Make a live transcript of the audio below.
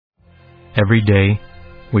Every day,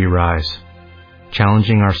 we rise,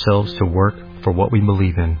 challenging ourselves to work for what we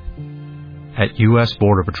believe in. At U.S.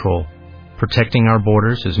 Border Patrol, protecting our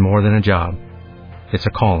borders is more than a job. It's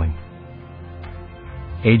a calling.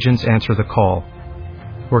 Agents answer the call,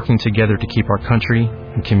 working together to keep our country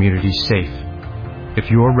and communities safe. If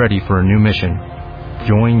you are ready for a new mission,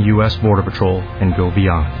 join U.S. Border Patrol and go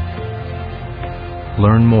beyond.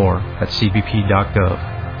 Learn more at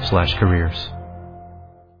cbp.gov/careers.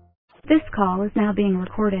 This call is now being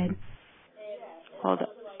recorded. Hold up.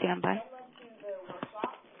 Stand by.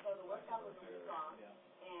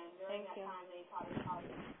 Thank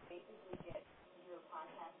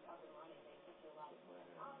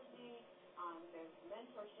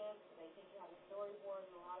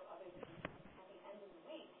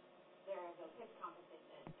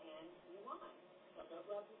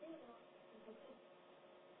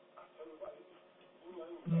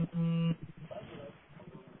you.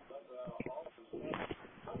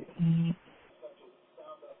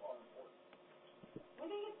 We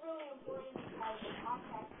think it's really important because the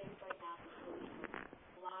podcast space right now is really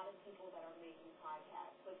a lot of people that are making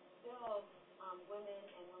podcasts, but still women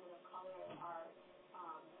and women of color are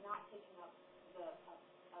not taking up a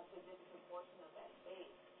significant portion of that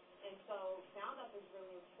space. And so Sound Up is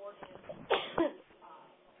really important and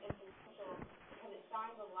influential because it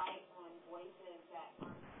shines a light on voices that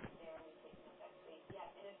aren't necessarily taking up that space yet.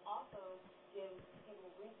 And it also gives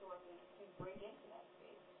people resources to break into that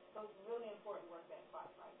space. So it's really important work that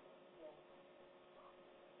Spotify does. Yeah.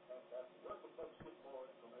 Where can folks get more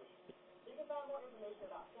information? You can find more information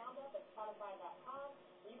about Sound Up at Spotify.com.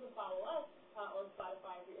 You can follow us on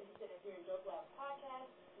Spotify if you're interested in hearing Dope Labs Podcast.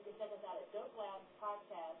 You can check us out at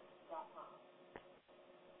dopelabspodcast.com.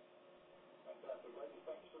 Fantastic. Ladies,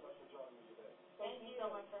 thank you so much for joining me today. Thank you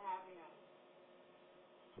so much for having us.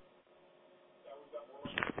 Yeah, we've got more.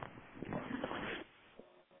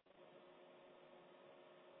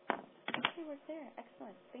 Okay, we're there.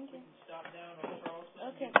 Excellent. Thank you. Stop down on Charleston.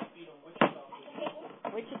 Okay.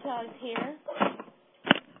 Wichita is here.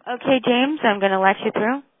 Okay, James, I'm going to let you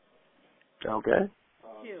through. Okay.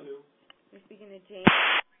 You're speaking to James.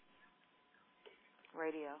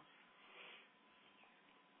 Radio.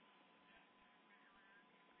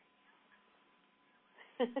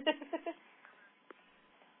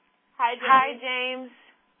 Hi, James.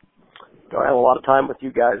 Don't have a lot of time with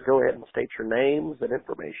you guys. Go ahead and state your names and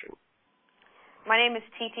information. My name is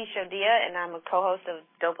Titi Shodia, and I'm a co-host of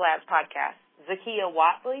Dope Labs Podcast. Zakia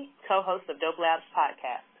Watley, co-host of Dope Labs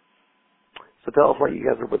Podcast. So tell us why you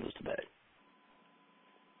guys are with us today.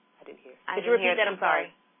 I didn't hear. Could you repeat that? I'm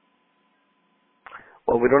sorry.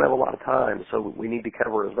 Well, we don't have a lot of time, so we need to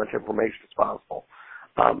cover as much information as possible.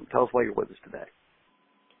 Tell us why you're with us today.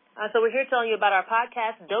 So we're here telling you about our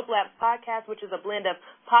podcast, Dope Labs Podcast, which is a blend of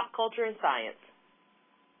pop culture and science.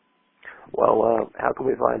 Well, how can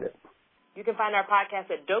we find it? You can find our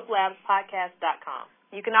podcast at dopelabspodcast.com.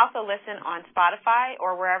 You can also listen on Spotify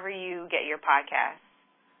or wherever you get your podcasts.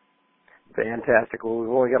 Fantastic. Well, we've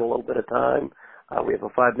only got a little bit of time. We have a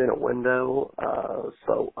 5-minute window,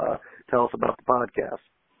 so tell us about the podcast.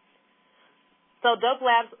 So Dope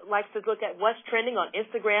Labs likes to look at what's trending on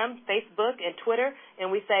Instagram, Facebook, and Twitter, and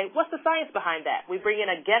we say, what's the science behind that? We bring in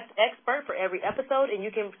a guest expert for every episode, and you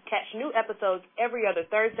can catch new episodes every other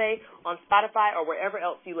Thursday on Spotify or wherever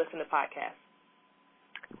else you listen to podcasts.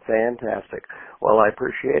 Fantastic. Well, I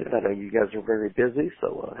appreciate it. I know you guys are very busy,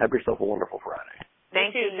 so have yourself a wonderful Friday.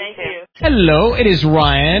 Thank you. Hello, it is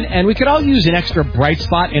Ryan, and we could all use an extra bright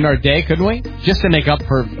spot in our day, couldn't we? Just to make up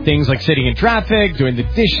for things like sitting in traffic, doing the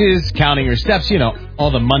dishes, counting your steps, all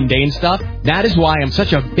the mundane stuff. That is why I'm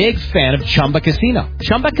such a big fan of Chumba Casino.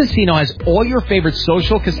 Chumba Casino has all your favorite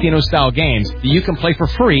social casino-style games that you can play for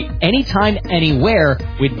free anytime, anywhere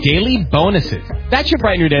with daily bonuses. That should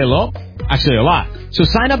brighten your day a little. Actually, a lot. So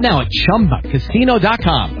sign up now at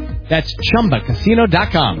ChumbaCasino.com. That's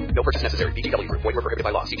ChumbaCasino.com. No purchase necessary. VGW Group. Void where prohibited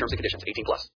by law. See terms and conditions. 18+.